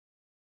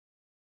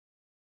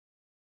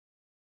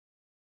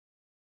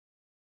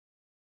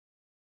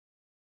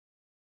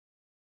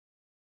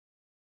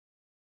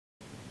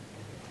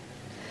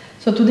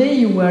So today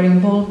you were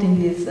involved in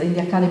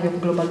the Academy of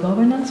Global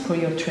Governance for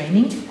your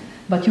training,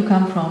 but you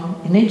come from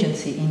an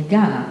agency in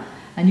Ghana,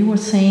 and you were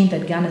saying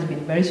that Ghana has been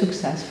very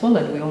successful,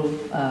 and we all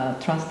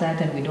trust that,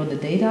 and we know the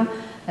data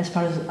as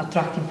far as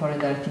attracting foreign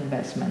direct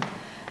investment.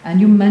 And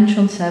you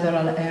mentioned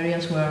several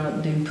areas where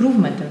the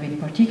improvement has been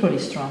particularly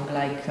strong,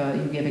 like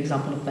you gave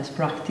example of best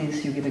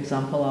practice, you give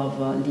example of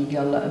lowering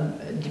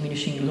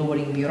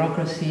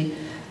bureaucracy,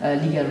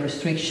 legal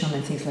restriction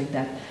and things like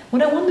that.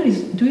 What I wonder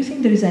is, do you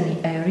think there is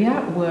any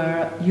area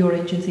where your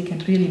agency can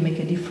really make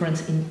a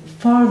difference in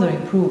further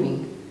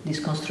improving this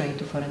constraint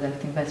to foreign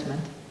direct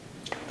investment?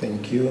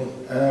 Thank you.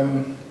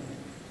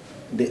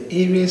 The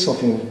areas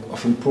of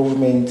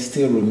improvement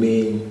still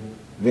remain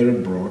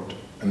very broad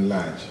and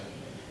large.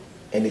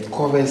 And it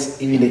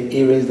covers even the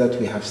areas that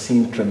we have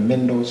seen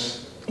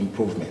tremendous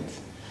improvements,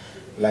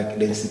 like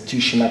the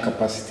institutional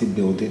capacity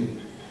building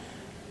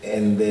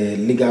and the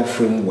legal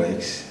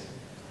frameworks.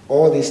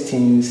 All these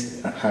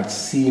things have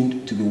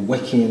seemed to be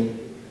working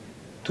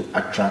to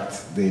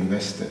attract the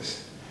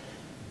investors.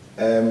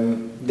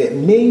 The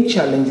main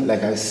challenge,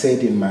 like I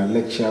said in my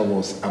lecture,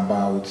 was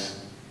about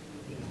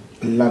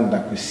land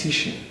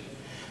acquisition.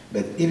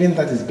 But even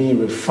that is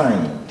being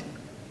refined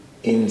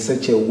in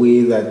such a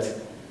way that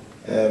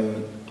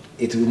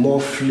it will be more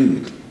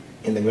fluid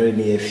in the very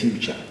near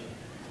future.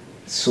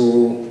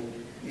 So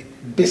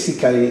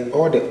basically,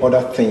 all the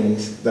other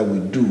things that we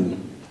do,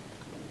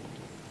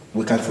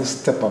 we can still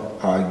step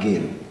up our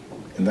game,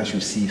 and that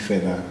should see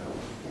further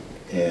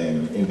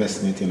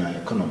investment in our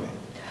economy.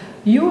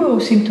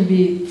 You seem to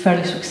be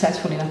fairly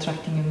successful in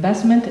attracting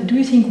investment. Do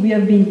you think we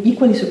have been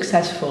equally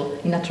successful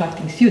in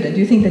attracting students?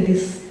 Do you think that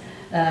this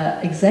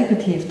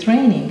executive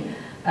training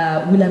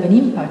will have an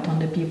impact on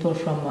the people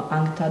from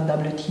UNCTAD,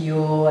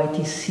 WTO,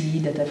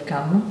 ITC that have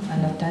come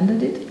and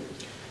attended it?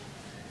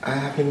 I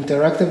have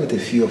interacted with a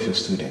few of your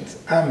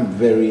students. I'm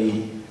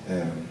very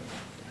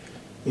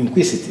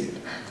inquisitive,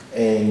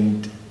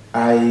 and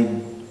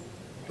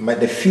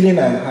the feeling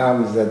I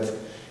have is that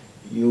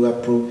you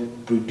are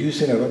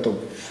producing a lot of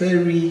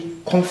very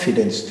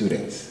confident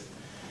students.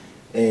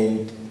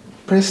 And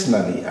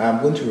personally,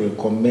 I'm going to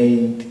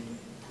recommend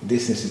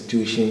this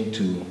institution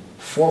to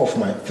four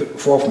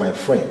of my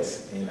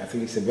friends, and I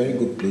think it's a very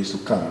good place to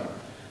come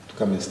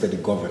and study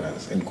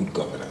governance and good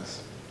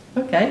governance.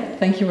 Okay,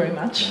 thank you very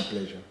much. My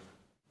pleasure.